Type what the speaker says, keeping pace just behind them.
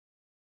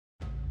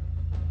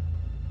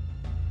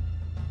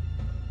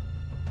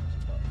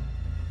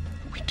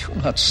We do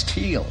not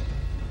steal.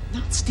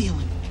 Not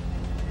stealing.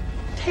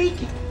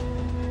 Taking.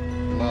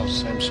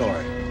 Mouse, I'm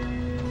sorry.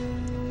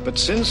 But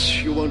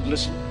since you won't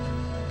listen,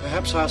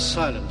 perhaps our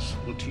silence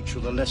will teach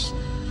you the lesson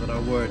that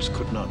our words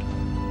could not.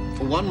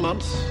 For 1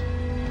 month,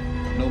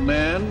 no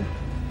man,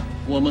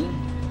 woman,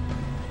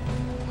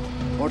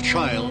 or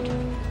child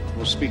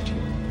will speak to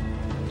you.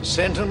 The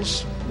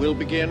sentence will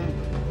begin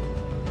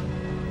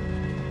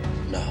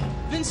now.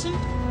 Vincent?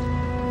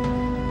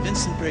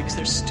 Vincent breaks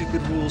their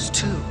stupid rules,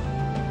 too.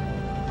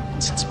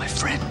 Vincent's my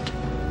friend.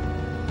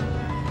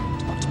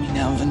 Talk to me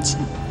now,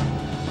 Vincent.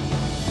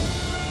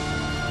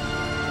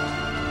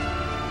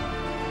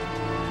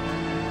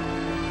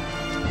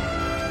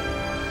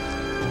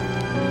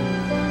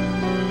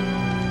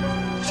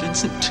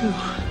 Vincent, too.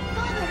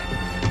 Father,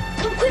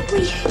 come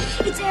quickly.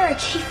 It's Eric.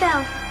 He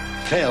fell.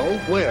 Fell?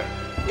 Where?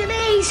 The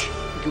maze.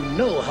 You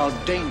know how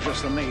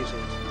dangerous the maze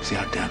is. See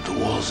how damp the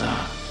walls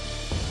are?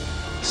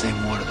 The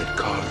same water that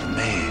carved the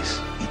maze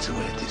eats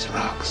away at these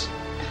rocks.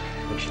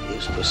 Which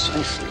is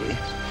precisely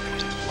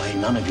why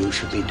none of you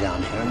should be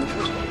down here in the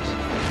first place.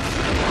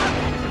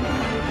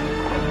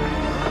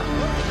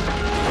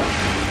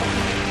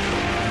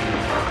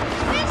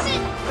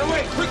 Vincent! No,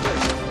 wait, quickly!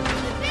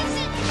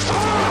 Vincent!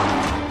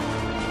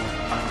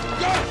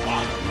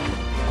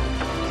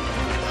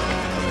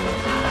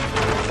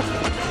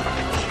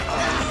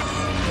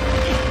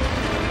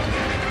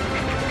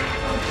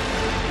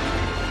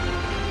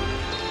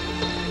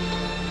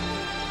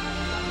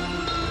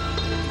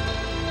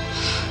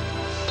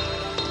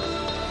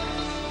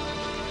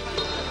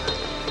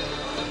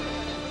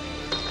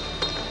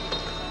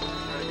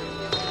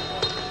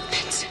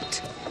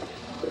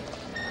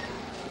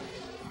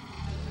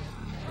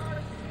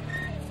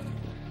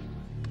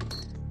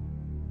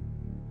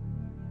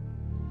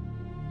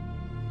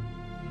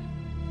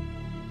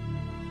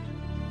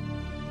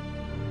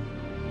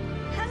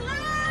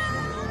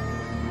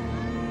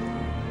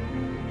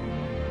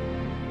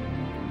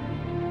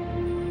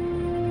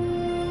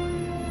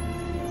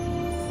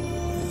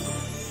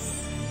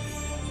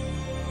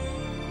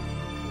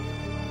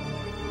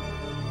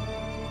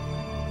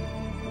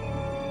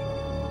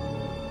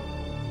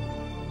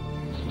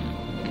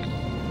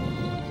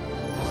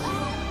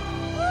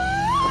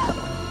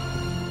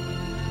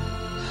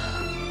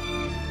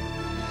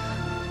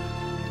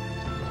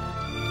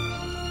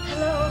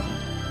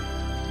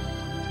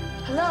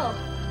 Hello?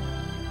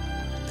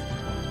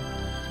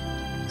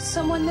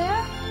 Someone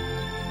there?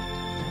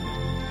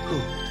 Who?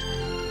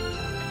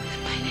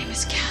 My name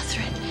is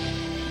Catherine.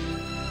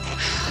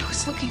 I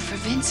was looking for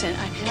Vincent.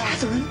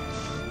 Catherine?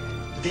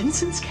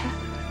 Vincent's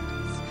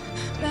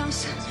Catherine?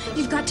 Mouse,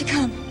 you've got to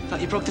come. Thought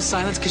you broke the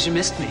silence because you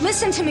missed me.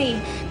 Listen to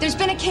me. There's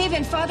been a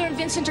cave-in. Father and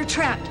Vincent are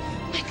trapped.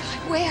 My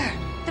God, where?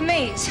 The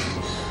maze.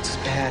 This is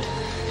bad.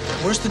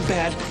 Worse than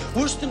bad.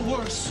 Worse than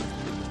worse.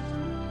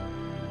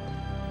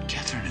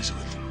 Catherine is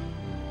with them.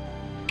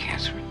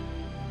 Catherine?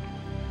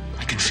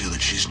 I can feel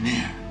that she's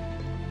near.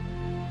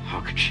 How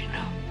could she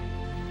know?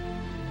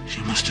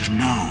 She must have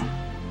known.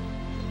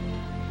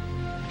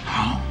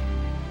 How?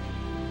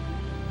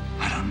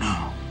 I don't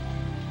know.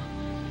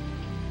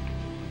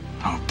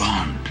 Our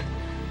bond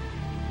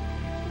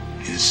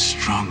is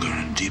stronger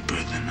and deeper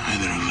than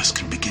either of us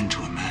can begin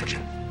to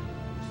imagine.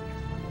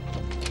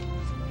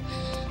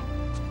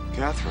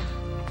 Catherine,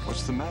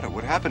 what's the matter?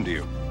 What happened to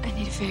you? I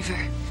need a favor.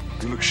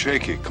 You look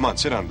shaky. Come on,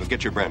 sit down. Let's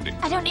get your brandy.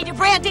 I don't need a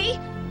brandy.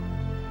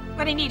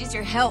 What I need is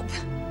your help.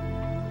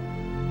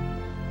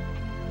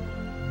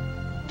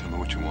 Tell me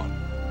what you want.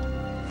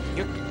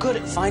 You're good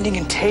at finding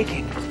and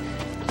taking.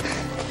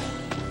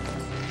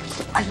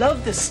 I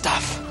love this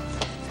stuff.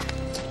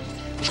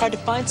 Tried to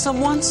find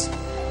some once.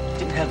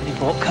 Didn't have any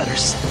bolt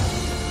cutters.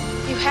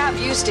 You have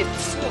used it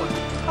before.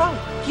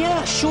 Oh,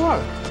 yeah,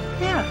 sure.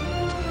 Yeah.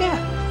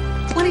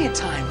 Plenty of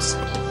times.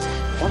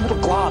 One little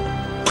glob.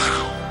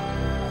 Pow!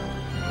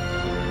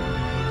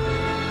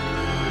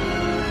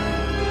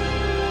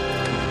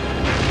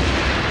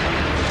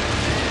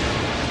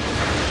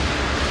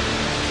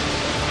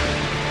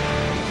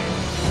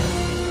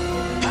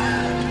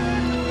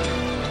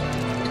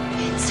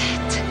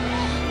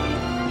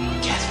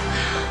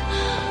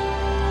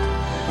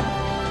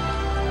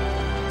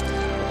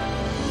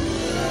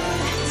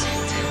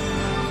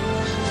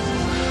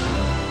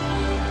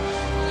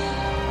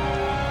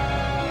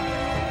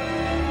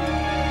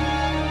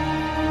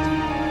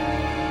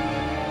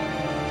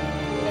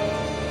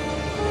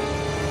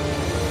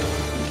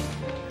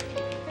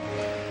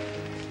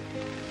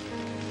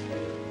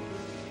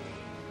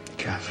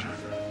 Catherine,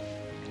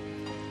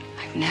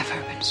 I've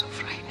never been so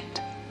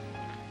frightened.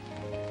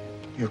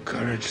 your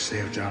courage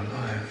saved our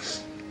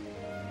lives.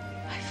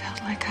 I felt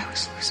like I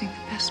was losing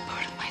the best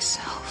part of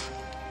myself.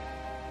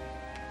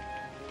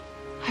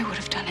 I would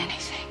have done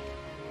anything.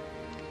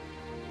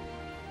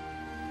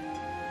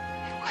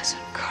 It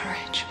wasn't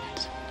courage.